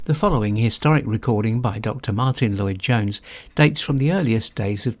The following historic recording by Dr. Martyn Lloyd-Jones dates from the earliest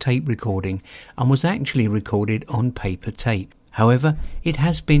days of tape recording and was actually recorded on paper tape. However, it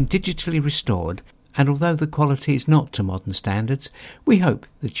has been digitally restored, and although the quality is not to modern standards, we hope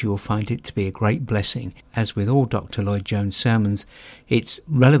that you will find it to be a great blessing. As with all Dr. Lloyd-Jones sermons, its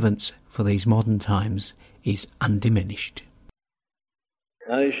relevance for these modern times is undiminished.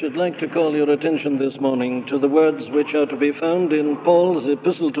 I should like to call your attention this morning to the words which are to be found in Paul's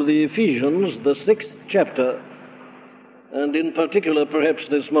epistle to the Ephesians, the 6th chapter, and in particular perhaps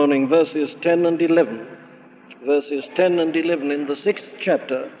this morning verses 10 and 11. Verses 10 and 11 in the 6th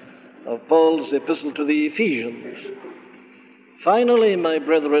chapter of Paul's epistle to the Ephesians. Finally, my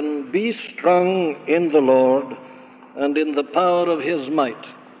brethren, be strong in the Lord and in the power of his might.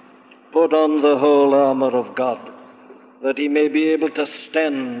 Put on the whole armor of God, that he may be able to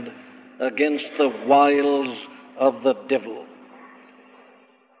stand against the wiles of the devil.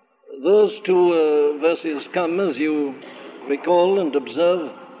 Those two verses come, as you recall and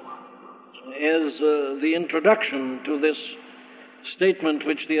observe, as the introduction to this statement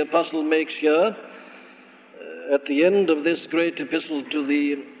which the apostle makes here at the end of this great epistle to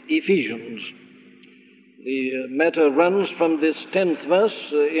the Ephesians. The matter runs from this 10th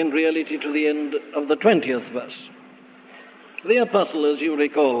verse in reality to the end of the 20th verse. The apostle, as you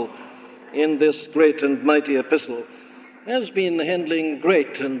recall, in this great and mighty epistle, has been handling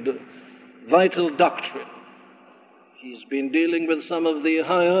great and vital doctrine. He's been dealing with some of the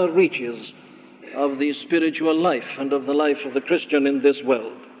higher reaches of the spiritual life and of the life of the Christian in this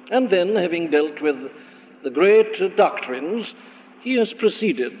world. And then, having dealt with the great doctrines, he has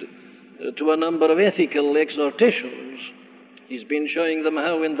proceeded to a number of ethical exhortations. He's been showing them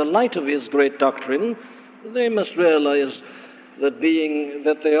how, in the light of his great doctrine, they must realize that being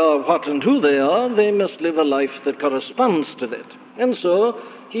that they are what and who they are, they must live a life that corresponds to that. And so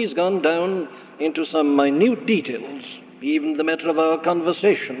he's gone down into some minute details. Even the matter of our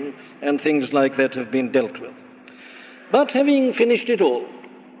conversation and things like that have been dealt with. But having finished it all,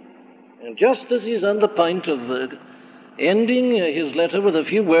 and just as he's on the point of ending his letter with a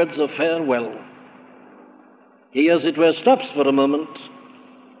few words of farewell, he, as it were, stops for a moment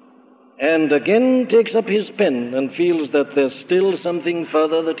and again takes up his pen and feels that there's still something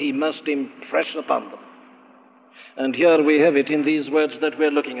further that he must impress upon them. And here we have it in these words that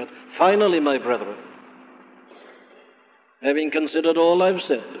we're looking at. Finally, my brethren, having considered all I've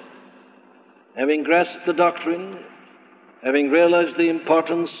said, having grasped the doctrine, having realized the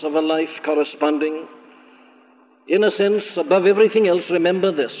importance of a life corresponding, in a sense, above everything else,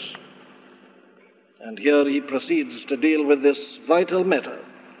 remember this. And here he proceeds to deal with this vital matter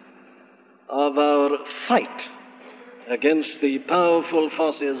of our fight against the powerful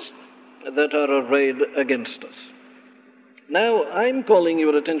forces that are arrayed against us. Now, I'm calling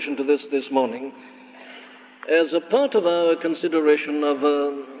your attention to this morning as a part of our consideration of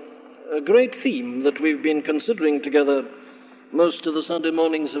a great theme that we've been considering together most of the Sunday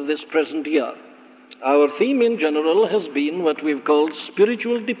mornings of this present year. Our theme in general has been what we've called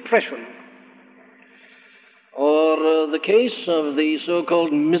spiritual depression, or the case of the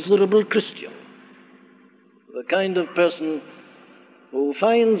so-called miserable Christian, the kind of person who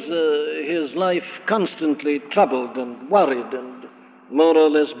finds his life constantly troubled and worried and more or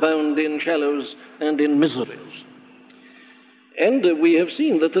less bound in shallows and in miseries. And we have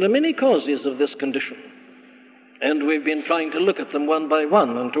seen that there are many causes of this condition, and we've been trying to look at them one by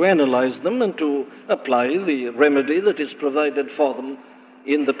one and to analyze them and to apply the remedy that is provided for them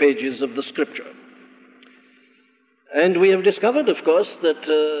in the pages of the Scripture. And we have discovered, of course, that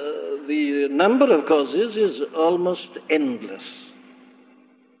the number of causes is almost endless.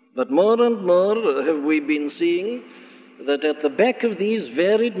 But more and more have we been seeing that at the back of these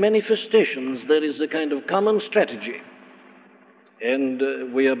varied manifestations there is a kind of common strategy.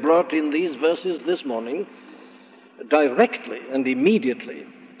 And we are brought in these verses this morning directly and immediately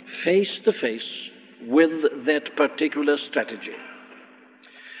face to face with that particular strategy.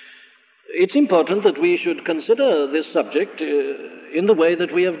 It's important that we should consider this subject in the way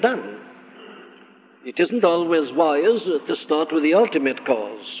that we have done. It isn't always wise to start with the ultimate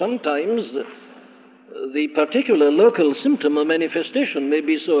cause. Sometimes the particular local symptom or manifestation may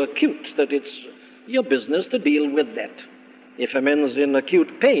be so acute that it's your business to deal with that. If a man's in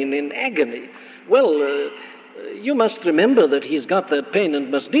acute pain, in agony, well, you must remember that he's got that pain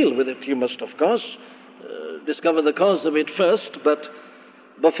and must deal with it. You must, of course, discover the cause of it first, but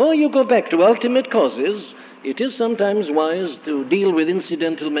before you go back to ultimate causes, it is sometimes wise to deal with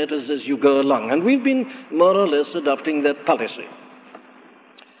incidental matters as you go along. And we've been more or less adopting that policy.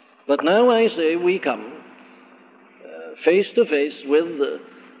 But now I say we come face to face with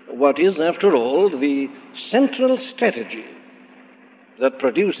what is, after all, the central strategy that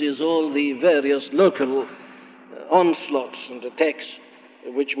produces all the various local onslaughts and attacks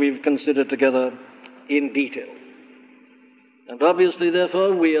which we've considered together in detail. And obviously,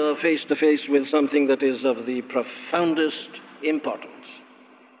 therefore, we are face to face with something that is of the profoundest importance.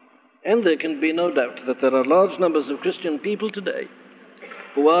 And there can be no doubt that there are large numbers of Christian people today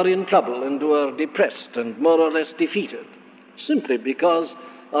who are in trouble and who are depressed and more or less defeated simply because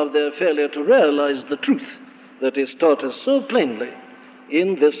of their failure to realize the truth that is taught us so plainly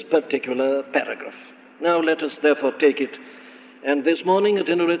in this particular paragraph. Now let us therefore take it, and this morning at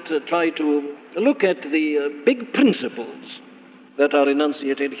any rate try to look at the big principles that are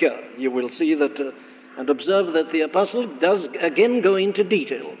enunciated here. You will see that and observe that the apostle does again go into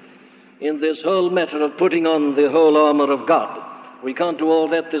detail in this whole matter of putting on the whole armor of God. We can't do all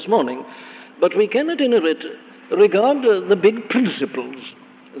that this morning, but we can at any rate regard the big principles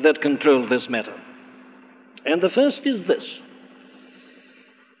that control this matter. And the first is this,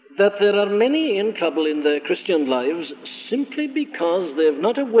 that there are many in trouble in their Christian lives simply because they have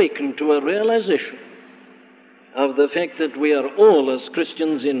not awakened to a realization of the fact that we are all as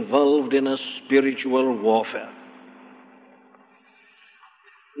Christians involved in a spiritual warfare.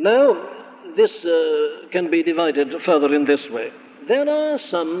 Now, this can be divided further in this way. There are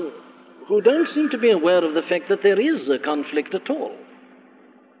some who don't seem to be aware of the fact that there is a conflict at all.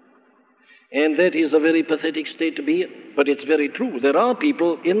 And that is a very pathetic state to be in, but it's very true. There are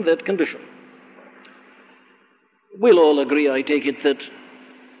people in that condition. We'll all agree, I take it, that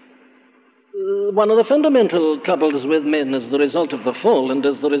one of the fundamental troubles with man as the result of the fall and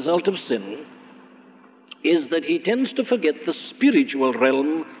as the result of sin is that he tends to forget the spiritual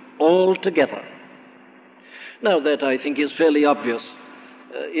realm altogether. Now, that I think is fairly obvious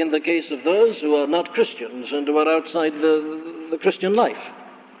in the case of those who are not Christians and who are outside the Christian life.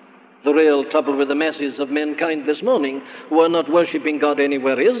 The real trouble with the masses of mankind this morning who are not worshipping God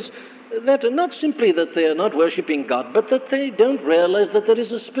anywhere is that not simply that they are not worshipping God, but that they don't realize that there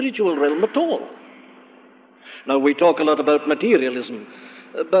is a spiritual realm at all. Now, we talk a lot about materialism,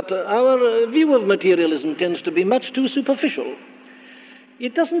 but our view of materialism tends to be much too superficial.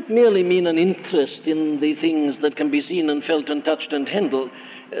 It doesn't merely mean an interest in the things that can be seen and felt and touched and handled.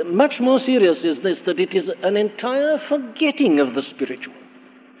 Much more serious is this, that it is an entire forgetting of the spiritual.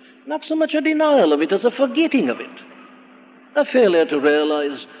 Not so much a denial of it as a forgetting of it. A failure to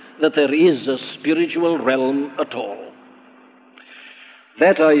realize that there is a spiritual realm at all.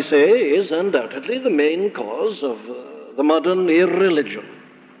 That, I say, is undoubtedly the main cause of the modern irreligion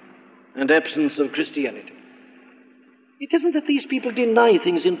and absence of Christianity. It isn't that these people deny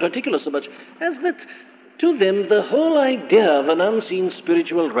things in particular so much as that to them the whole idea of an unseen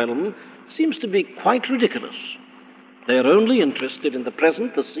spiritual realm seems to be quite ridiculous. They are only interested in the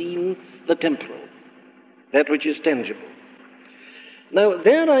present, the seen, the temporal, that which is tangible. Now,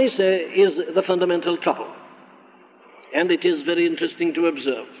 there, I say, is the fundamental trouble. And it is very interesting to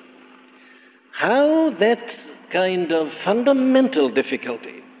observe how that kind of fundamental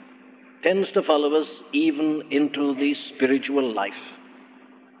difficulty tends to follow us even into the spiritual life.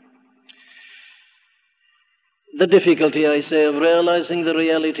 The difficulty, I say, of realizing the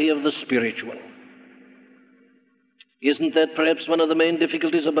reality of the spiritual. Isn't that perhaps one of the main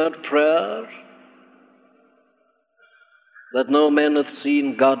difficulties about prayer? That no man hath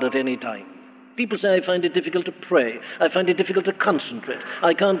seen God at any time. People say, I find it difficult to pray. I find it difficult to concentrate.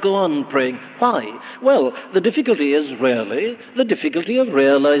 I can't go on praying. Why? Well, the difficulty is really the difficulty of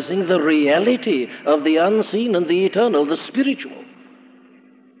realizing the reality of the unseen and the eternal, the spiritual.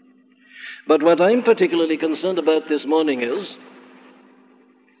 But what I'm particularly concerned about this morning is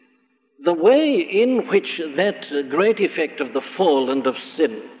the way in which that great effect of the fall and of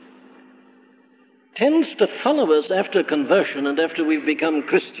sin tends to follow us after conversion and after we've become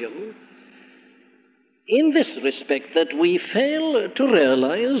Christian, in this respect, that we fail to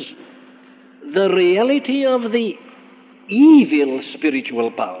realize the reality of the evil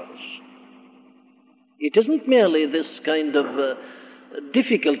spiritual powers. It isn't merely this kind of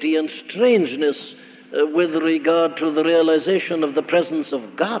difficulty and strangeness with regard to the realization of the presence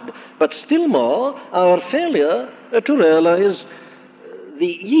of God, but still more our failure to realize the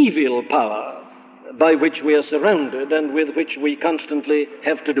evil power by which we are surrounded and with which we constantly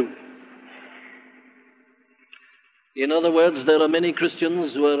have to do. In other words, there are many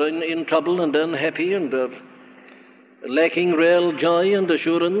Christians who are in trouble and unhappy and are lacking real joy and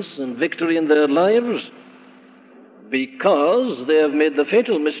assurance and victory in their lives because they have made the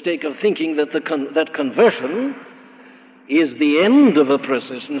fatal mistake of thinking that that conversion is the end of a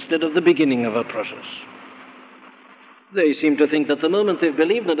process instead of the beginning of a process. They seem to think that the moment they've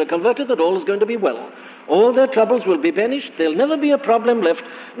believed and are converted, that all is going to be well. All their troubles will be banished. There'll never be a problem left.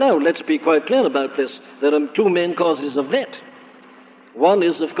 Now, let's be quite clear about this. There are two main causes of that. One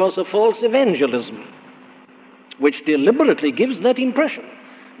is, of course, a false evangelism, which deliberately gives that impression.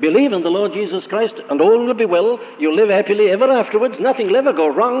 Believe in the Lord Jesus Christ and all will be well. You'll live happily ever afterwards. Nothing will ever go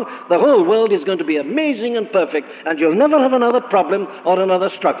wrong. The whole world is going to be amazing and perfect, and you'll never have another problem or another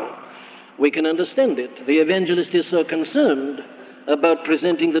struggle. We can understand it. The evangelist is so concerned about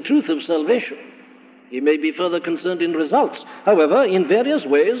presenting the truth of salvation. He may be further concerned in results. However, in various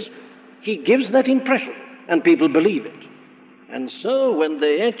ways, he gives that impression, and people believe it. And so when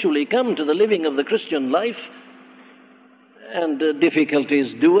they actually come to the living of the Christian life, and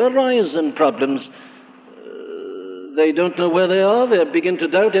difficulties do arise and problems, they don't know where they are, they begin to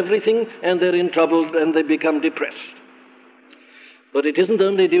doubt everything, and they're in trouble, and they become depressed. But it isn't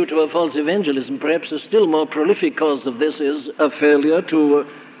only due to a false evangelism. Perhaps a still more prolific cause of this is a failure to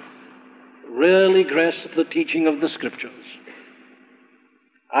really grasp the teaching of the Scriptures.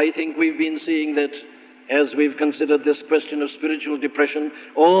 I think we've been seeing that as we've considered this question of spiritual depression,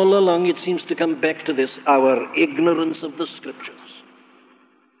 all along it seems to come back to this, our ignorance of the Scriptures.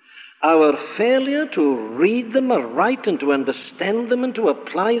 Our failure to read them aright and to understand them and to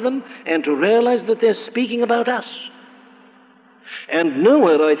apply them and to realize that they're speaking about us. And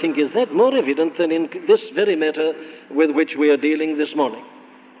nowhere, I think, is that more evident than in this very matter with which we are dealing this morning.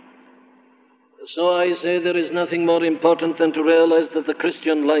 So I say there is nothing more important than to realize that the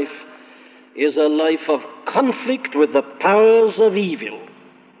Christian life is a life of conflict with the powers of evil.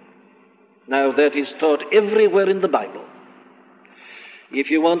 Now, that is taught everywhere in the Bible. If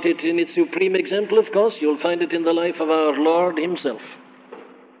you want it in its supreme example, of course, you'll find it in the life of our Lord Himself.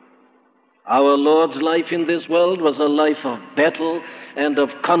 Our Lord's life in this world was a life of battle and of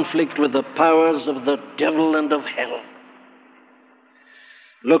conflict with the powers of the devil and of hell.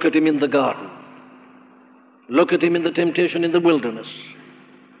 Look at Him in the garden. Look at Him in the temptation in the wilderness.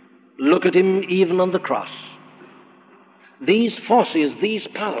 Look at Him even on the cross. These forces, these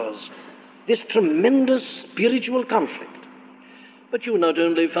powers, this tremendous spiritual conflict. But you not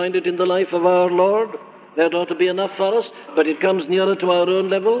only find it in the life of our Lord, that ought to be enough for us, but it comes nearer to our own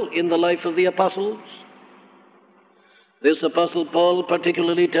level in the life of the apostles. This Apostle Paul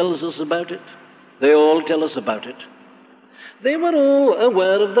particularly tells us about it. They all tell us about it. They were all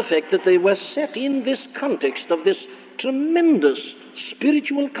aware of the fact that they were set in this context of this tremendous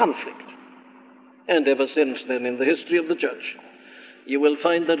spiritual conflict. And ever since then, in the history of the church, you will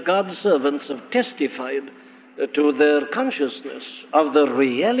find that God's servants have testified to their consciousness of the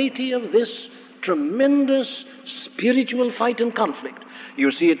reality of this tremendous spiritual fight and conflict.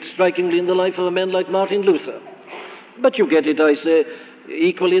 You see it strikingly in the life of a man like Martin Luther. But you get it, I say,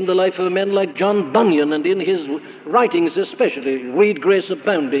 equally in the life of a man like John Bunyan, and in his writings especially. Read Grace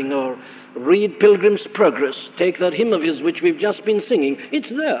Abounding or read Pilgrim's Progress. Take that hymn of his which we've just been singing. It's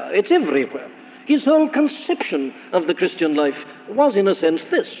there. It's everywhere. His whole conception of the Christian life was, in a sense,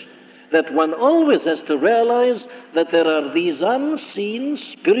 this, that one always has to realize that there are these unseen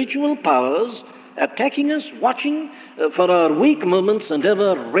spiritual powers attacking us, watching for our weak moments and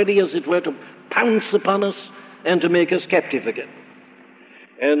ever ready, as it were, to pounce upon us and to make us captive again.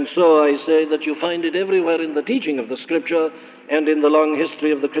 And so I say that you find it everywhere in the teaching of the Scripture and in the long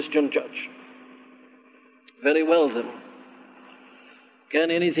history of the Christian church. Very well, then.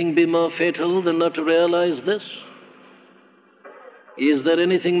 Can anything be more fatal than not to realize this? Is there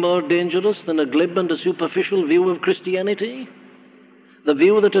anything more dangerous than a glib and a superficial view of Christianity? The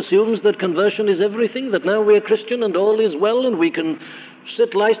view that assumes that conversion is everything, that now we are Christian and all is well and we can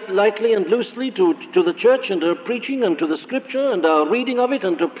sit lightly and loosely to the church and her preaching and to the Scripture and our reading of it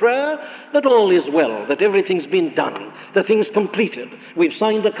and to prayer, that all is well, that everything's been done, the thing's completed. We've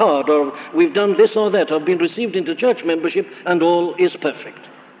signed a card or we've done this or that or been received into church membership and all is perfect.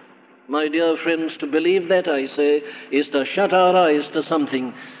 My dear friends, to believe that, I say, is to shut our eyes to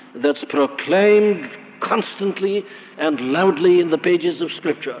something that's proclaimed constantly and loudly in the pages of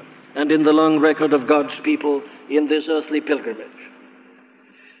Scripture and in the long record of God's people in this earthly pilgrimage.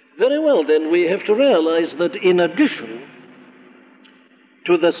 Very well, then, we have to realize that in addition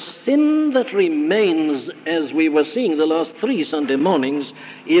to the sin that remains, as we were seeing the last 3 Sunday mornings,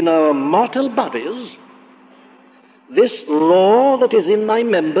 in our mortal bodies, this law that is in my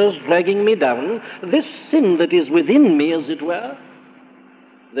members dragging me down, this sin that is within me, as it were,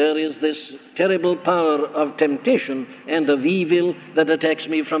 there is this terrible power of temptation and of evil that attacks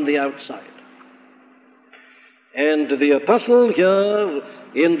me from the outside. And the apostle here,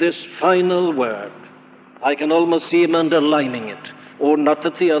 in this final word, I can almost see him underlining it. Oh, not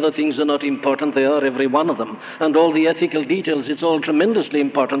that the other things are not important. They are, every one of them. And all the ethical details, it's all tremendously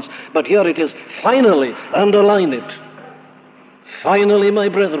important. But here it is, finally, underline it. Finally, my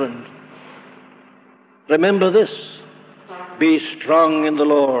brethren, remember this. Be strong in the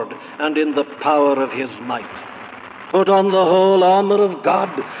Lord and in the power of his might. Put on the whole armor of God,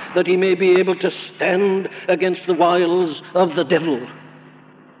 that he may be able to stand against the wiles of the devil.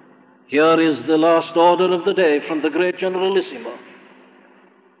 Here is the last order of the day from the great Generalissimo.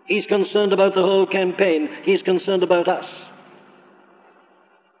 He's concerned about the whole campaign. He's concerned about us.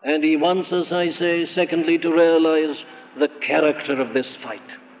 And he wants us, I say, secondly, to realize the character of this fight.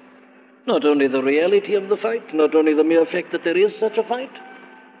 Not only the reality of the fight, not only the mere fact that there is such a fight,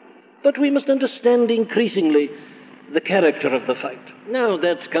 but we must understand increasingly the character of the fight. Now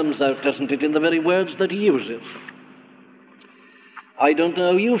that comes out, doesn't it, in the very words that he uses. I don't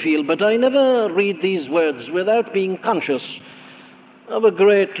know how you feel, but I never read these words without being conscious of a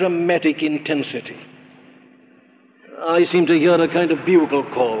great dramatic intensity. I seem to hear a kind of bugle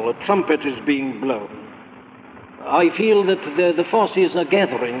call. A trumpet is being blown. I feel that the forces are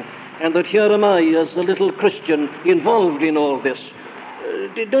gathering, and that here am I, as a little Christian, involved in all this.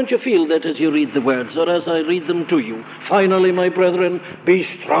 Don't you feel that as you read the words, or as I read them to you? Finally, my brethren, be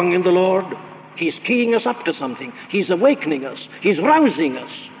strong in the Lord. He's keying us up to something. He's awakening us. He's rousing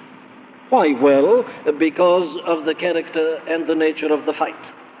us. Why? Well, because of the character and the nature of the fight.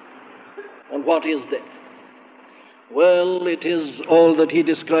 And what is that? Well, it is all that he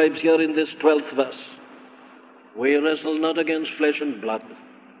describes here in this 12th verse. We wrestle not against flesh and blood.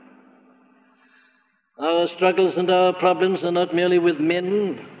 Our struggles and our problems are not merely with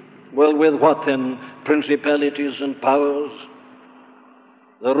men. Well, with what then? Principalities and powers.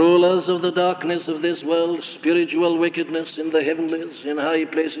 The rulers of the darkness of this world, spiritual wickedness in the heavenlies, in high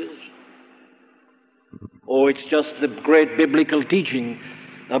places. Oh, it's just the great biblical teaching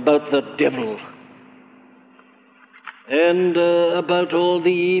about the devil and about all the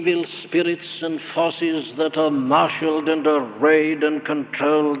evil spirits and forces that are marshaled and arrayed and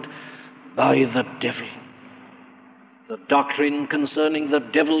controlled by the devil. The doctrine concerning the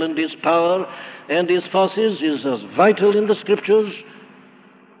devil and his power and his forces is as vital in the Scriptures,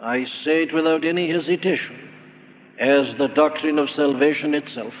 I say it without any hesitation, as the doctrine of salvation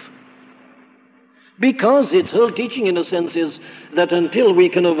itself. Because its whole teaching, in a sense, is that until we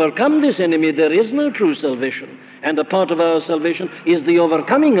can overcome this enemy, there is no true salvation. And a part of our salvation is the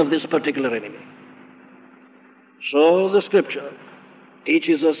overcoming of this particular enemy. So the Scripture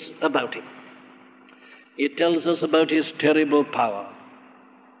teaches us about him. It tells us about his terrible power.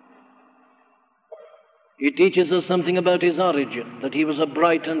 It teaches us something about his origin, that he was a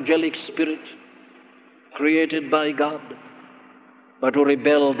bright angelic spirit created by God, but who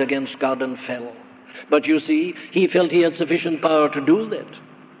rebelled against God and fell. But you see, he felt he had sufficient power to do that.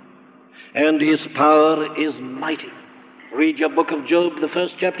 And his power is mighty. Read your book of Job, the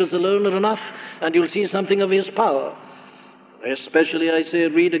first chapters alone are enough, and you'll see something of his power. Especially, I say,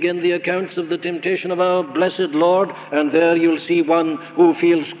 read again the accounts of the temptation of our blessed Lord, and there you'll see one who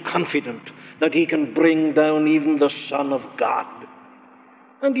feels confident that he can bring down even the Son of God.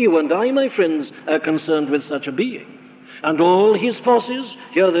 And you and I, my friends, are concerned with such a being. And all his forces,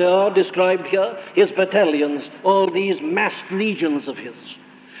 here they are described here, his battalions, all these massed legions of his,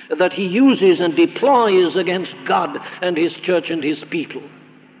 that he uses and deploys against God and his church and his people.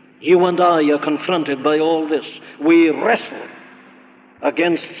 You and I are confronted by all this. We wrestle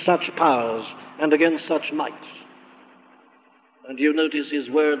against such powers and against such mights. And you notice his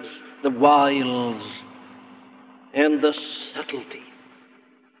words, the wiles and the subtlety.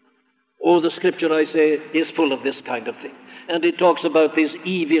 Oh, the Scripture, I say, is full of this kind of thing. And it talks about this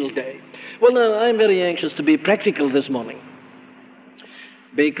evil day. Well, now, I'm very anxious to be practical this morning,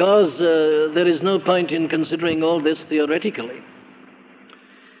 because there is no point in considering all this theoretically.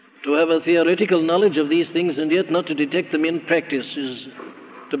 To have a theoretical knowledge of these things and yet not to detect them in practice is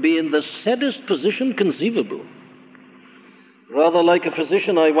to be in the saddest position conceivable. Rather like a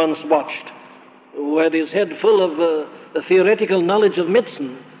physician I once watched, who had his head full of a theoretical knowledge of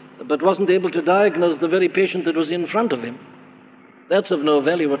medicine, but wasn't able to diagnose the very patient that was in front of him. That's of no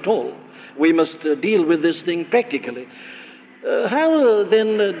value at all. We must deal with this thing practically. How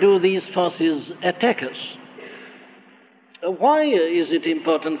then do these forces attack us? Why is it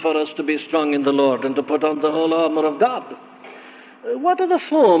important for us to be strong in the Lord and to put on the whole armor of God? What are the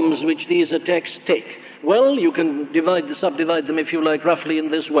forms which these attacks take? Well, you can subdivide them, if you like, roughly in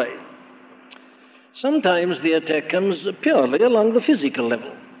this way. Sometimes the attack comes purely along the physical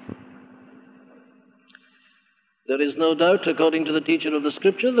level. There is no doubt, according to the teacher of the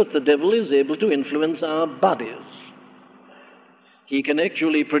Scripture, that the devil is able to influence our bodies. He can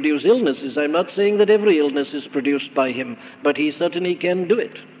actually produce illnesses. I'm not saying that every illness is produced by him, but he certainly can do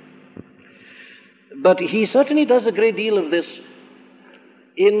it. But he certainly does a great deal of this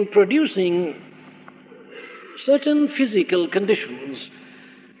in producing certain physical conditions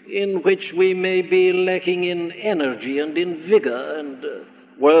in which we may be lacking in energy and in vigor and,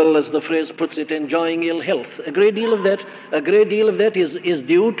 well, as the phrase puts it, enjoying ill health. A great deal of that is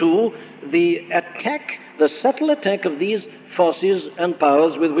due to the attack, the subtle attack of these forces and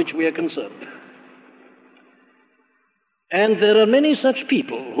powers with which we are concerned. And there are many such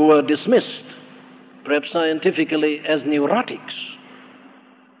people who are dismissed, perhaps scientifically, as neurotics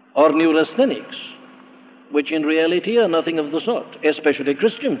or neurasthenics, which in reality are nothing of the sort, especially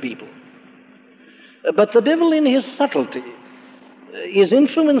Christian people. But the devil, in his subtlety, is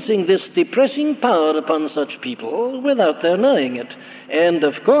influencing this depressing power upon such people without their knowing it. And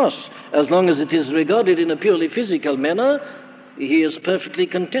of course, as long as it is regarded in a purely physical manner, he is perfectly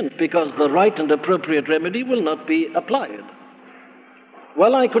content, because the right and appropriate remedy will not be applied.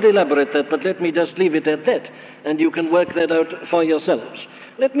 Well, I could elaborate that, but let me just leave it at that, and you can work that out for yourselves.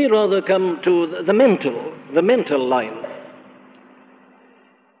 Let me rather come to the mental line.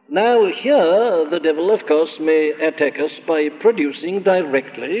 Now, here, the devil, of course, may attack us by producing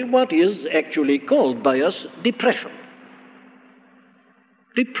directly what is actually called by us depression.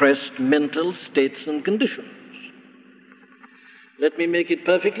 Depressed mental states and conditions. Let me make it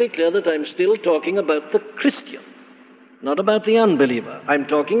perfectly clear that I'm still talking about the Christian, not about the unbeliever. I'm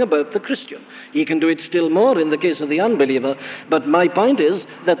talking about the Christian. He can do it still more in the case of the unbeliever, but my point is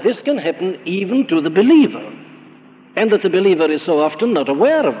that this can happen even to the believer, and that the believer is so often not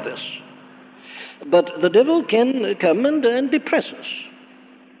aware of this. But the devil can come and depress us.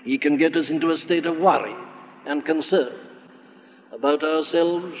 He can get us into a state of worry and concern about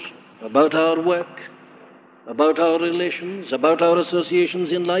ourselves, about our work, about our relations, about our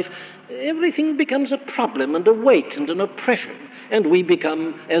associations in life. Everything becomes a problem and a weight and an oppression, and we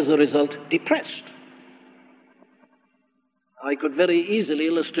become, as a result, depressed. I could very easily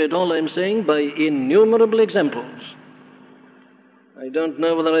illustrate all I'm saying by innumerable examples. I don't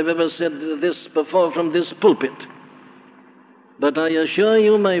know whether I've ever said this before from this pulpit, but I assure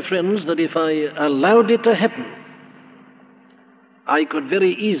you, my friends, that if I allowed it to happen, I could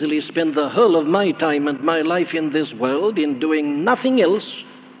very easily spend the whole of my time and my life in this world in doing nothing else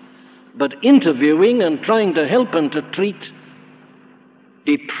but interviewing and trying to help and to treat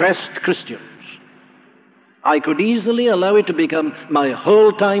depressed Christians. I could easily allow it to become my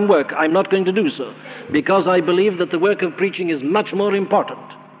whole-time work. I'm not going to do so, because I believe that the work of preaching is much more important.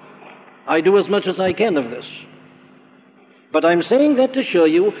 I do as much as I can of this. But I'm saying that to show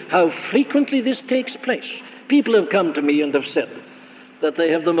you how frequently this takes place. People have come to me and have said that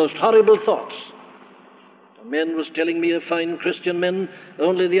they have the most horrible thoughts. A man was telling me, a fine Christian man,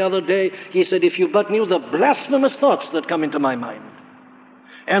 only the other day, he said, if you but knew the blasphemous thoughts that come into my mind,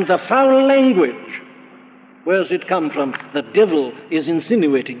 and the foul language, where's it come from? The devil is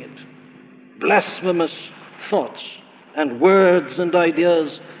insinuating it. Blasphemous thoughts and words and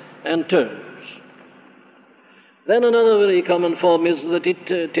ideas and terms. Then another very common form is that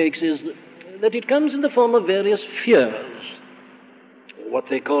it comes in the form of various fears, what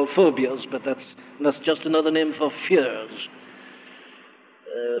they call phobias, but that's just another name for fears.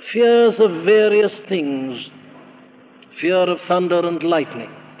 Fears of various things. Fear of thunder and lightning.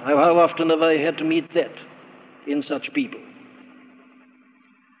 How often have I had to meet that in such people?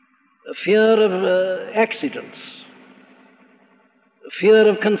 Fear of accidents. Fear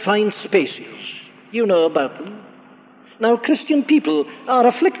of confined spaces. You know about them. Now, Christian people are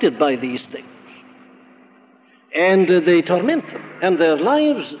afflicted by these things, and they torment them, and their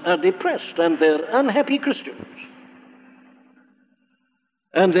lives are depressed, and they're unhappy Christians.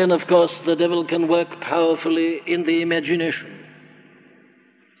 And then, of course, the devil can work powerfully in the imagination.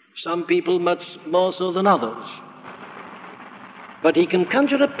 Some people much more so than others. But he can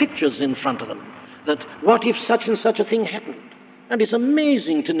conjure up pictures in front of them, that what if such and such a thing happened? And it's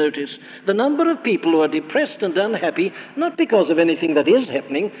amazing to notice the number of people who are depressed and unhappy, not because of anything that is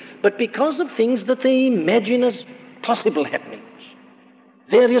happening, but because of things that they imagine as possible happenings.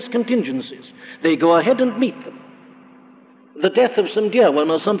 Various contingencies. They go ahead and meet them. The death of some dear one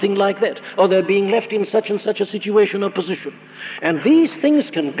or something like that, or they're being left in such and such a situation or position. And these things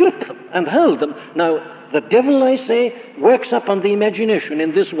can grip them and hold them. Now, the devil, I say, works up on the imagination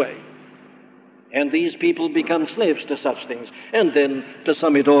in this way. And these people become slaves to such things. And then, to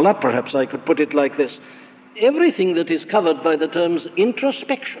sum it all up, perhaps I could put it like this. Everything that is covered by the terms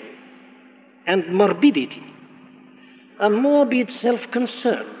introspection and morbidity, a morbid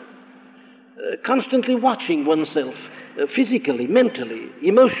self-concern, constantly watching oneself, physically, mentally,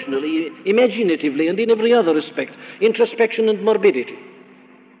 emotionally, imaginatively, and in every other respect, introspection and morbidity.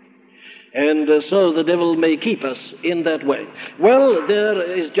 And so the devil may keep us in that way. Well, there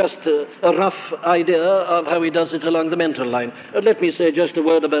is just a rough idea of how he does it along the mental line. Let me say just a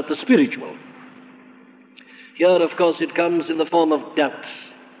word about the spiritual. Here, of course, it comes in the form of doubts.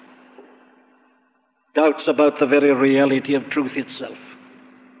 Doubts about the very reality of truth itself.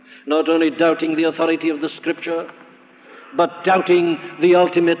 Not only doubting the authority of the Scripture, but doubting the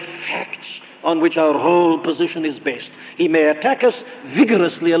ultimate facts on which our whole position is based. He may attack us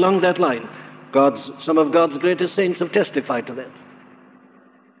vigorously along that line. Some of God's greatest saints have testified to that.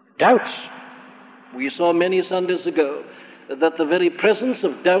 Doubts. We saw many Sundays ago that the very presence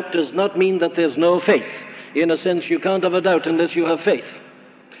of doubt does not mean that there's no faith. In a sense, you can't have a doubt unless you have faith.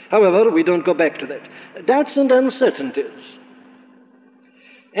 However, we don't go back to that. Doubts and uncertainties.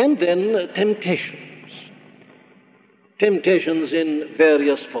 And then temptations. Temptations in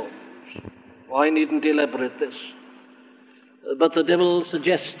various forms. I needn't elaborate this. But the devil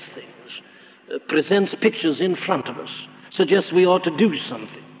suggests things, presents pictures in front of us, suggests we ought to do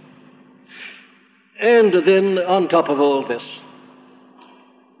something. And then, on top of all this,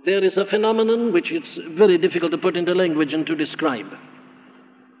 there is a phenomenon which it's very difficult to put into language and to describe.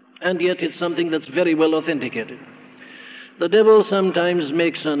 And yet it's something that's very well authenticated. The devil sometimes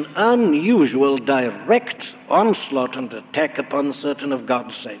makes an unusual direct onslaught and attack upon certain of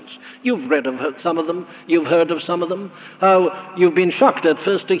God's saints. You've read of some of them, you've heard of some of them, how you've been shocked at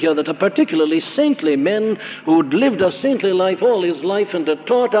first to hear that a particularly saintly man who'd lived a saintly life all his life and had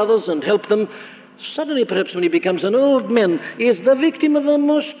taught others and helped them, suddenly perhaps when he becomes an old man, is the victim of a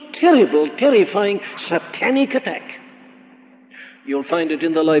most terrible, terrifying, satanic attack. You'll find it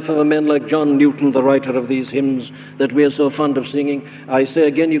in the life of a man like John Newton, the writer of these hymns that we're so fond of singing. I say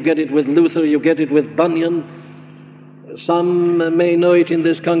again, you get it with Luther, you get it with Bunyan. Some may know it in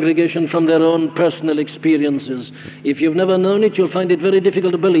this congregation from their own personal experiences. If you've never known it, you'll find it very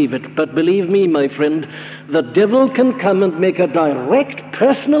difficult to believe it. But believe me, my friend, the devil can come and make a direct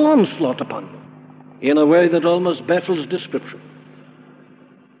personal onslaught upon you in a way that almost baffles description.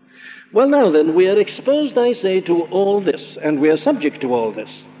 Well, now then, we are exposed, I say, to all this, and we are subject to all this.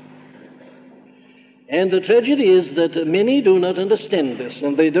 And the tragedy is that many do not understand this,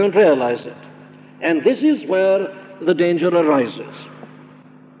 and they don't realize it. And this is where the danger arises.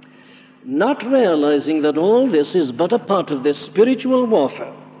 Not realizing that all this is but a part of their spiritual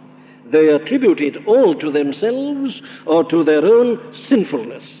warfare, they attribute it all to themselves or to their own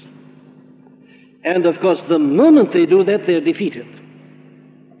sinfulness. And, of course, the moment they do that, they're defeated.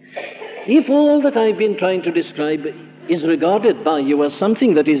 If all that I've been trying to describe is regarded by you as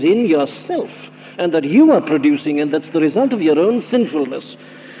something that is in yourself and that you are producing and that's the result of your own sinfulness,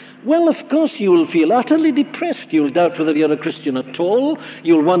 well, of course you will feel utterly depressed. You'll doubt whether you're a Christian at all.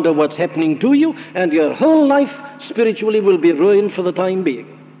 You'll wonder what's happening to you, and your whole life spiritually will be ruined for the time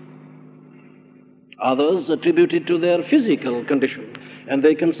being. Others attribute it to their physical condition, and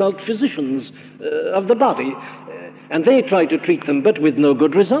they consult physicians of the body, and they try to treat them, but with no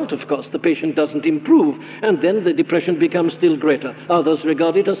good result, of course. The patient doesn't improve, and then the depression becomes still greater. Others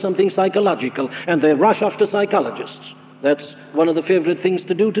regard it as something psychological, and they rush off to psychologists. That's one of the favorite things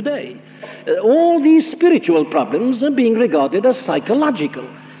to do today. All these spiritual problems are being regarded as psychological.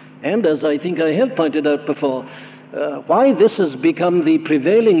 And as I think I have pointed out before, why this has become the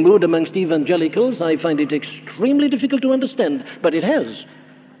prevailing mood amongst evangelicals, I find it extremely difficult to understand, but it has.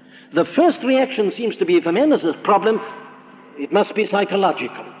 The first reaction seems to be, if a man has a problem, it must be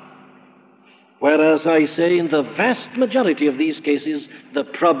psychological. Whereas I say in the vast majority of these cases, the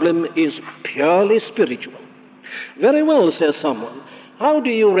problem is purely spiritual. Very well, says someone. How do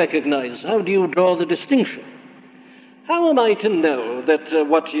you recognize, how do you draw the distinction? How am I to know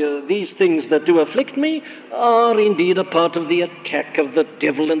that these things that do afflict me are indeed a part of the attack of the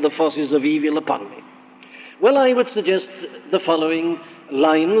devil and the forces of evil upon me? Well, I would suggest the following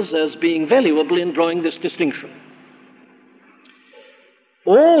lines as being valuable in drawing this distinction.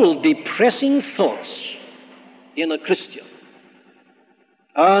 All depressing thoughts in a Christian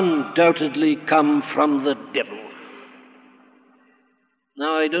undoubtedly come from the devil.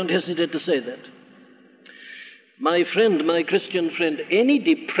 Now, I don't hesitate to say that. My friend, my Christian friend, any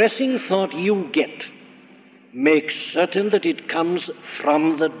depressing thought you get, make certain that it comes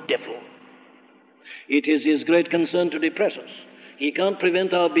from the devil. It is his great concern to depress us. He can't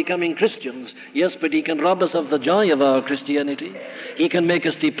prevent our becoming Christians, yes, but he can rob us of the joy of our Christianity. He can make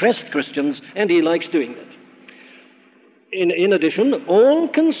us depressed Christians, and he likes doing that. In addition, all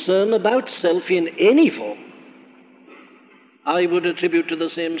concern about self in any form, I would attribute to the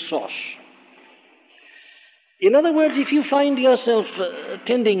same source. In other words, if you find yourself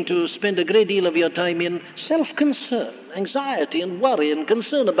tending to spend a great deal of your time in self-concern, anxiety and worry and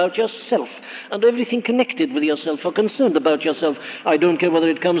concern about yourself and everything connected with yourself, or concerned about yourself, I don't care whether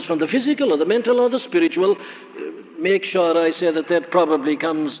it comes from the physical or the mental or the spiritual, make sure I say that probably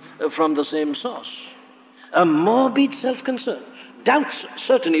comes from the same source. A morbid self-concern. Doubts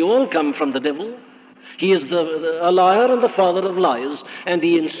certainly all come from the devil. He is a liar and the father of lies, and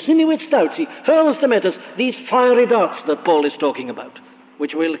he insinuates doubts. He hurls them at us, these fiery darts that Paul is talking about,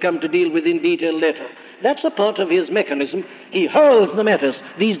 which we'll come to deal with in detail later. That's a part of his mechanism. He hurls them at us,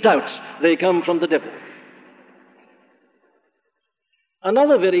 these doubts. They come from the devil.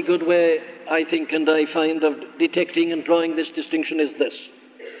 Another very good way, I think, and I find, of detecting and drawing this distinction is this.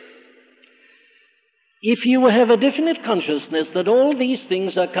 If you have a definite consciousness that all these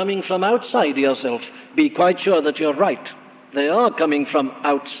things are coming from outside yourself, be quite sure that you're right. They are coming from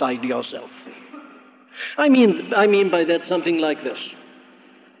outside yourself. I mean by that something like this.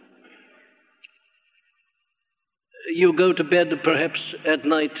 You go to bed perhaps at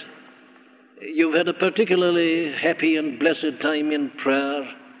night. You've had a particularly happy and blessed time in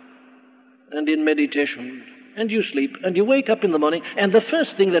prayer and in meditation. And you sleep, and you wake up in the morning, and the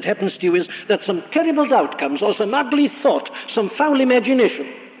first thing that happens to you is that some terrible doubt comes, or some ugly thought, some foul imagination.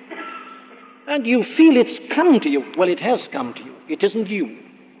 And you feel it's come to you. Well, it has come to you. It isn't you.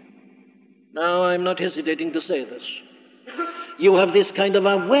 Now, I'm not hesitating to say this. You have this kind of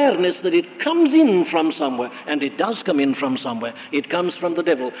awareness that it comes in from somewhere, and it does come in from somewhere. It comes from the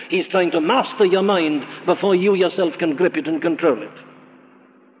devil. He's trying to master your mind before you yourself can grip it and control it.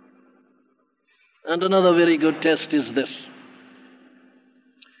 And another very good test is this.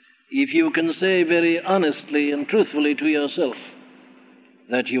 If you can say very honestly and truthfully to yourself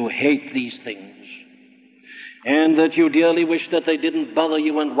that you hate these things and that you dearly wish that they didn't bother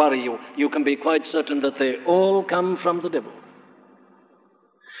you and worry you, you can be quite certain that they all come from the devil.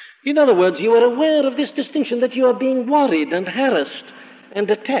 In other words, you are aware of this distinction that you are being worried and harassed and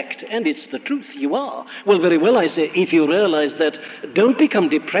attacked, and it's the truth, you are. Well, very well, I say, if you realize that, don't become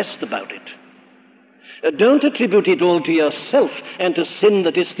depressed about it. Don't attribute it all to yourself and to sin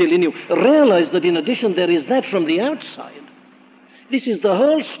that is still in you. Realize that in addition there is that from the outside. This is the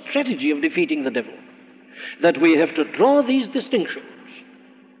whole strategy of defeating the devil, that we have to draw these distinctions.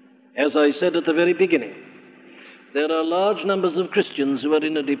 As I said at the very beginning, there are large numbers of Christians who are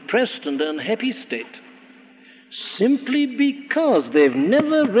in a depressed and unhappy state simply because they've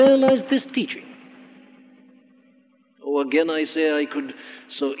never realized this teaching. Oh, again, I say I could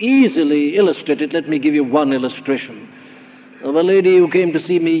so easily illustrate it. Let me give you one illustration of a lady who came to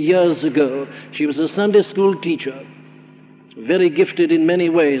see me years ago. She was a Sunday school teacher, very gifted in many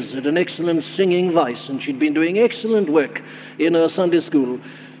ways, had an excellent singing voice, and she'd been doing excellent work in her Sunday school.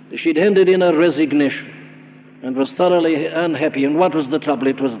 She'd handed in her resignation and was thoroughly unhappy. And what was the trouble?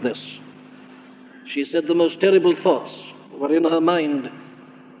 It was this. She said the most terrible thoughts were in her mind,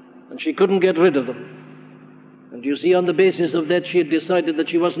 and she couldn't get rid of them. And you see, on the basis of that, she had decided that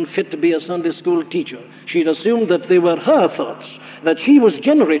she wasn't fit to be a Sunday school teacher. She'd assumed that they were her thoughts, that she was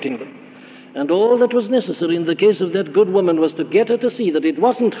generating them. And all that was necessary in the case of that good woman was to get her to see that it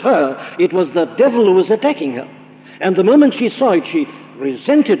wasn't her, it was the devil who was attacking her. And the moment she saw it, she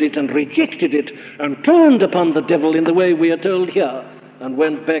resented it and rejected it and turned upon the devil in the way we are told here, and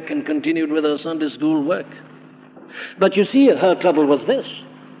went back and continued with her Sunday school work. But you see, her trouble was this.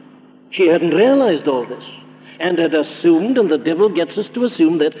 She hadn't realized all this, and had assumed, and the devil gets us to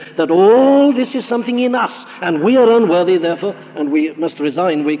assume that all this is something in us, and we are unworthy, therefore, and we must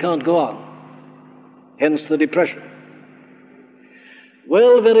resign, we can't go on. Hence the depression.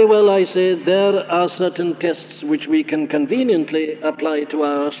 Well, very well, I say, there are certain tests which we can conveniently apply to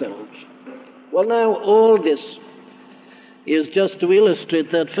ourselves. Well, now, all this is just to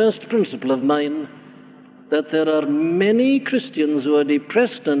illustrate that first principle of mine, that there are many Christians who are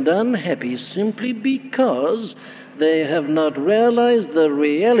depressed and unhappy simply because they have not realized the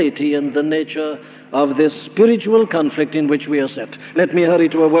reality and the nature of this spiritual conflict in which we are set. Let me hurry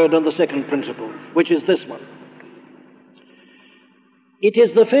to a word on the second principle, which is this one. It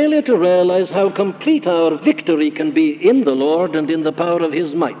is the failure to realize how complete our victory can be in the Lord and in the power of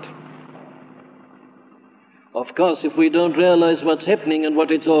His might. Of course, if we don't realize what's happening and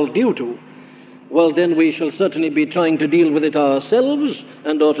what it's all due to, well, then we shall certainly be trying to deal with it ourselves,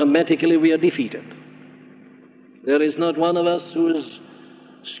 and automatically we are defeated. There is not one of us who is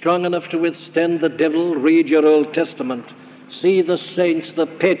strong enough to withstand the devil. Read your Old Testament. See the saints, the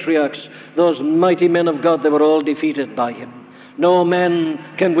patriarchs, those mighty men of God, they were all defeated by him. No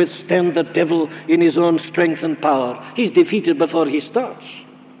man can withstand the devil in his own strength and power. He's defeated before he starts.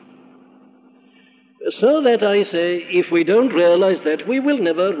 So that I say, if we don't realize that, we will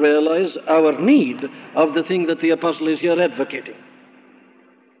never realize our need of the thing that the apostle is here advocating.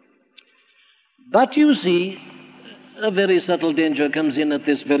 But you see, a very subtle danger comes in at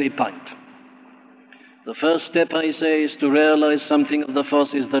this very point. The first step, I say, is to realize something of the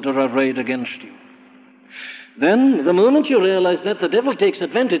forces that are arrayed against you. Then, the moment you realize that, the devil takes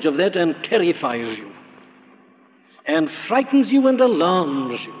advantage of that and terrifies you, and frightens you and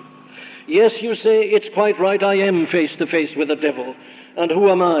alarms you. Yes, you say, it's quite right, I am face to face with the devil, and who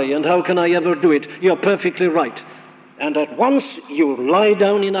am I, and how can I ever do it? You're perfectly right. And at once you lie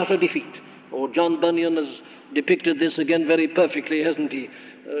down in utter defeat. Oh, John Bunyan has depicted this again very perfectly, hasn't he?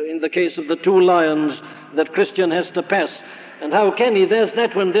 In the case of the two lions that Christian has to pass. And how can he? There's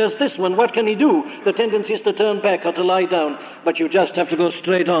that one, there's this one. What can he do? The tendency is to turn back or to lie down. But you just have to go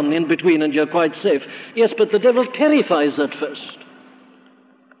straight on in between and you're quite safe. Yes, but the devil terrifies at first.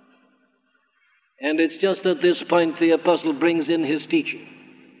 And it's just at this point the apostle brings in his teaching.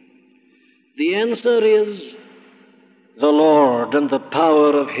 The answer is the Lord and the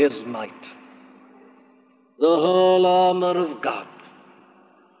power of his might. The whole armor of God.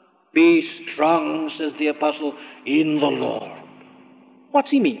 Be strong, says the apostle, in the Lord.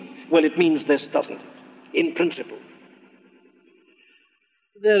 What's he mean? Well, it means this, doesn't it? In principle.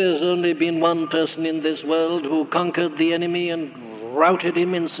 There has only been one person in this world who conquered the enemy and routed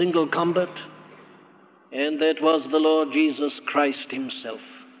him in single combat, and that was the Lord Jesus Christ himself.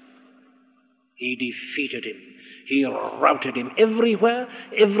 He defeated him. He routed him everywhere,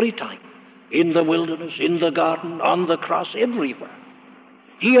 every time. In the wilderness, in the garden, on the cross, everywhere.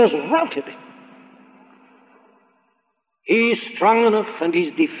 He has routed him. He's strong enough and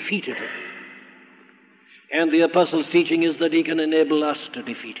he's defeated him. And the apostle's teaching is that he can enable us to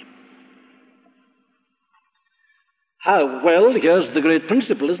defeat him. How? Well, here's the great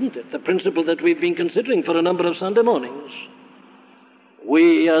principle, isn't it? The principle that we've been considering for a number of Sunday mornings.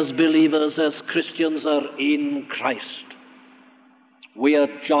 We as believers, as Christians, are in Christ. We are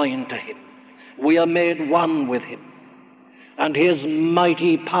joined to him. We are made one with him. And his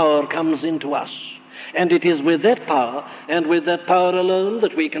mighty power comes into us. And it is with that power, and with that power alone,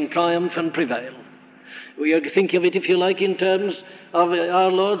 that we can triumph and prevail. We think of it, if you like, in terms of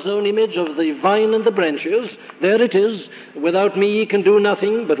our Lord's own image of the vine and the branches. There it is. Without me ye can do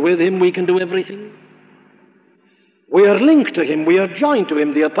nothing, but with him we can do everything. We are linked to him. We are joined to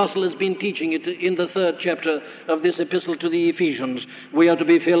him. The apostle has been teaching it in the 3rd chapter of this epistle to the Ephesians. We are to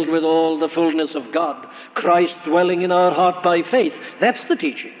be filled with all the fullness of God. Christ dwelling in our heart by faith. That's the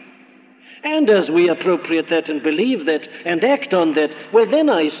teaching. And as we appropriate that and believe that and act on that, well, then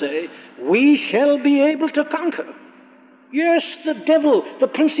I say, we shall be able to conquer. Yes, the devil, the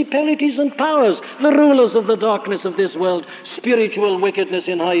principalities and powers, the rulers of the darkness of this world, spiritual wickedness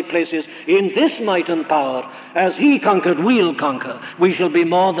in high places, in this might and power, as he conquered, we'll conquer. We shall be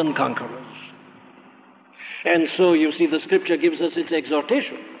more than conquerors. And so, you see, the Scripture gives us its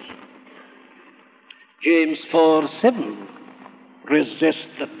exhortations. James 4:7, resist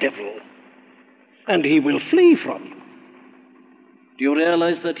the devil, and he will flee from you. Do you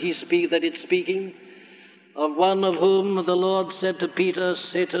realize that it's speaking of one of whom the Lord said to Peter,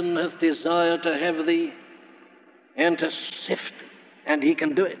 Satan hath desired to have thee and to sift, and he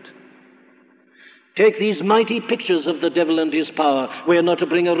can do it. Take these mighty pictures of the devil and his power. We are not to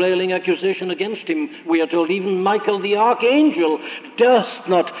bring a railing accusation against him. We are told even Michael the archangel durst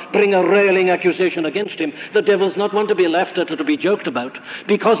not bring a railing accusation against him. The devil's not one to be laughed at or to be joked about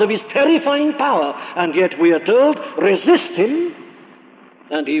because of his terrifying power. And yet we are told, resist him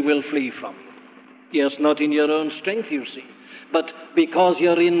and he will flee from you. Yes, not in your own strength, you see, but because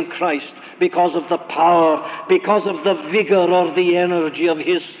you're in Christ, because of the power, because of the vigor or the energy of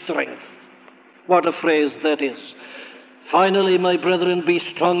his strength. What a phrase that is. Finally, my brethren, be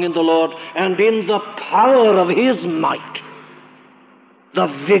strong in the Lord and in the power of his might, the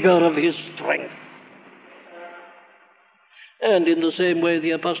vigor of his strength. And in the same way,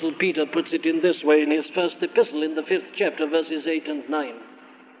 the Apostle Peter puts it in this way in his first epistle, in the 5th chapter, verses 8 and 9.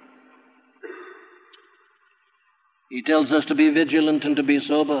 He tells us to be vigilant and to be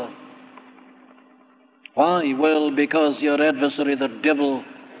sober. Why? Well, because your adversary, the devil,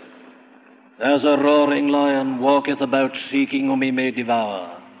 as a roaring lion, walketh about seeking whom he may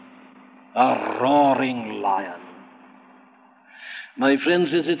devour. A roaring lion. My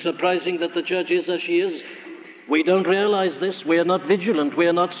friends, is it surprising that the church is as she is? We don't realize this. We are not vigilant. We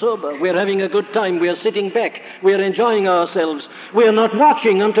are not sober. We are having a good time. We are sitting back. We are enjoying ourselves. We are not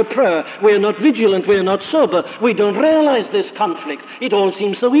watching unto prayer. We are not vigilant. We are not sober. We don't realize this conflict. It all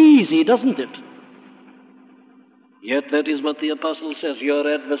seems so easy, doesn't it? Yet that is what the apostle says. Your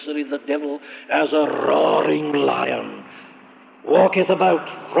adversary, the devil, as a roaring lion, walketh about,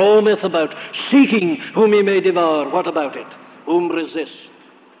 roameth about, seeking whom he may devour. What about it? Whom resist?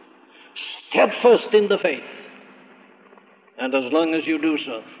 Steadfast in the faith. And as long as you do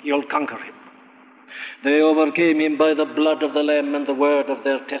so, you'll conquer him. They overcame him by the blood of the Lamb and the word of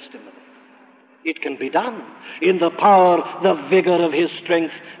their testimony. It can be done in the power, the vigor of his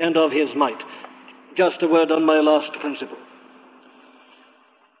strength and of his might. Just a word on my last principle.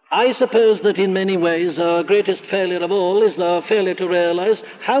 I suppose that in many ways our greatest failure of all is our failure to realize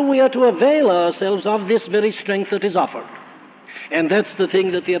how we are to avail ourselves of this very strength that is offered. And that's the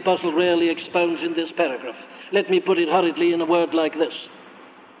thing that the apostle rarely expounds in this paragraph. Let me put it hurriedly in a word like this.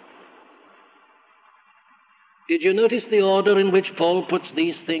 Did you notice the order in which Paul puts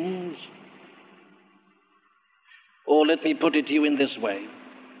these things? Or let me put it to you in this way.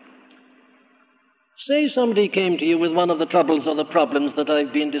 Say somebody came to you with one of the troubles or the problems that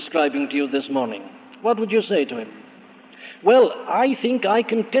I've been describing to you this morning. What would you say to him? Well, I think I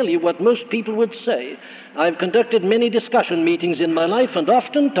can tell you what most people would say. I've conducted many discussion meetings in my life, and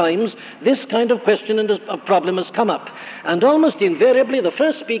oftentimes this kind of question and a problem has come up. And almost invariably the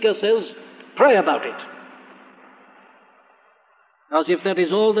first speaker says, pray about it. As if that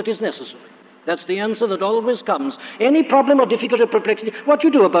is all that is necessary. That's the answer that always comes. Any problem or difficulty or perplexity, what you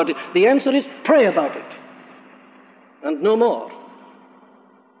do about it? The answer is pray about it. And no more.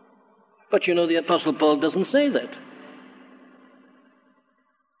 But you know, the Apostle Paul doesn't say that.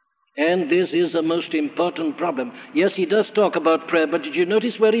 And this is a most important problem. Yes, he does talk about prayer, but did you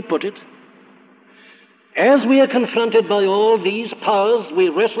notice where he put it? As we are confronted by all these powers, we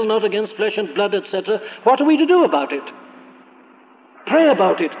wrestle not against flesh and blood, etc. What are we to do about it? Pray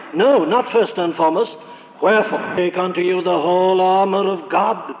about it. No, not first and foremost. Wherefore, take unto you the whole armor of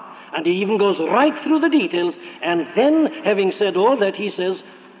God. And he even goes right through the details. And then, having said all that, he says,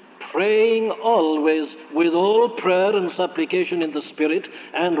 praying always with all prayer and supplication in the Spirit,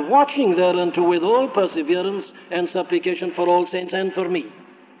 and watching thereunto with all perseverance and supplication for all saints and for me.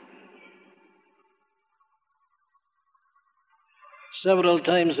 Several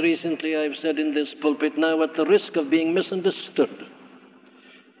times recently I've said in this pulpit, now at the risk of being misunderstood,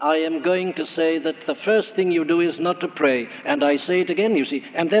 I am going to say that the first thing you do is not to pray. And I say it again, you see,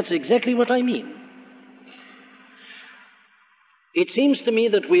 and that's exactly what I mean. It seems to me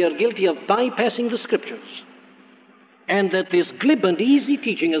that we are guilty of bypassing the Scriptures, and that this glib and easy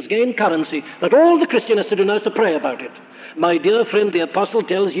teaching has gained currency, that all the Christian has to do now is to pray about it. My dear friend, the apostle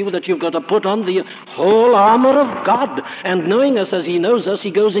tells you that you've got to put on the whole armor of God, and knowing us as he knows us,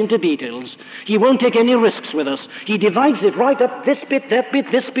 he goes into details. He won't take any risks with us. He divides it right up, this bit, that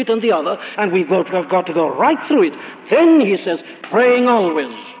bit, this bit and the other, and we've got to go right through it. Then, he says, praying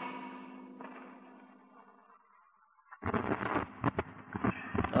always.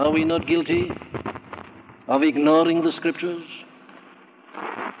 Are we not guilty of ignoring the Scriptures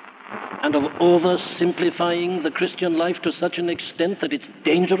and of oversimplifying the Christian life to such an extent that it's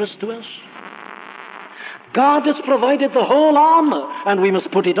dangerous to us? God has provided the whole armor, and we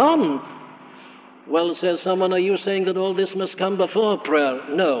must put it on. Well, says someone, are you saying that all this must come before prayer?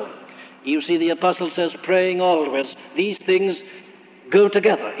 No. You see, the apostle says praying always. These things go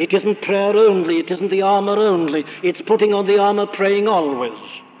together. It isn't prayer only, it isn't the armor only. It's putting on the armor, praying always.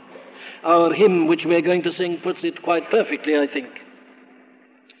 Our hymn, which we're going to sing, puts it quite perfectly, I think.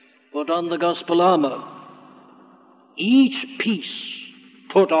 Put on the gospel armor, each piece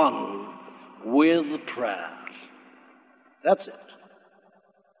put on with prayer. That's it.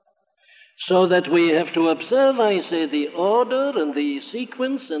 So that we have to observe, I say, the order and the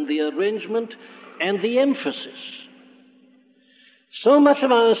sequence and the arrangement and the emphasis. So much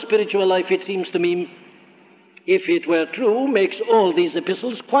of our spiritual life, it seems to me, if it were true, makes all these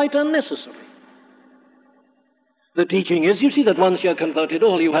epistles quite unnecessary. The teaching is, you see, that once you're converted,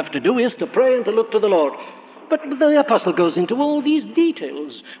 all you have to do is to pray and to look to the Lord. But the apostle goes into all these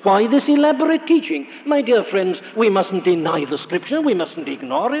details. Why this elaborate teaching? My dear friends, we mustn't deny the Scripture. We mustn't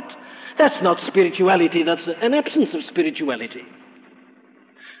ignore it. That's not spirituality. That's an absence of spirituality.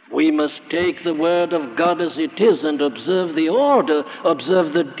 We must take the Word of God as it is and observe the order,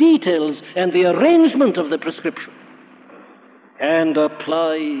 observe the details and the arrangement of the prescription, and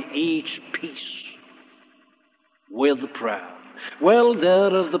apply each piece with prayer. Well,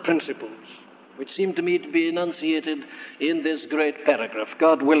 there are the principles which seem to me to be enunciated in this great paragraph.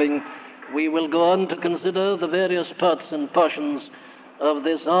 God willing, we will go on to consider the various parts and portions of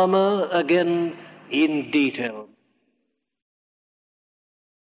this armor again in detail.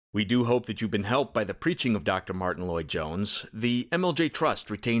 We do hope that you've been helped by the preaching of Dr. Martyn Lloyd-Jones. The MLJ Trust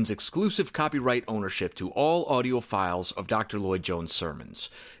retains exclusive copyright ownership to all audio files of Dr. Lloyd-Jones' sermons,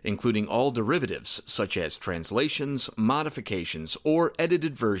 including all derivatives such as translations, modifications, or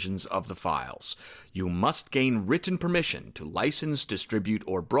edited versions of the files. You must gain written permission to license, distribute,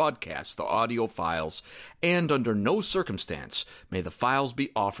 or broadcast the audio files, and under no circumstance may the files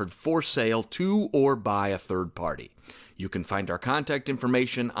be offered for sale to or by a third party. You can find our contact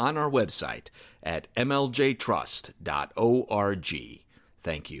information on our website at mljtrust.org.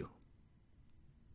 Thank you.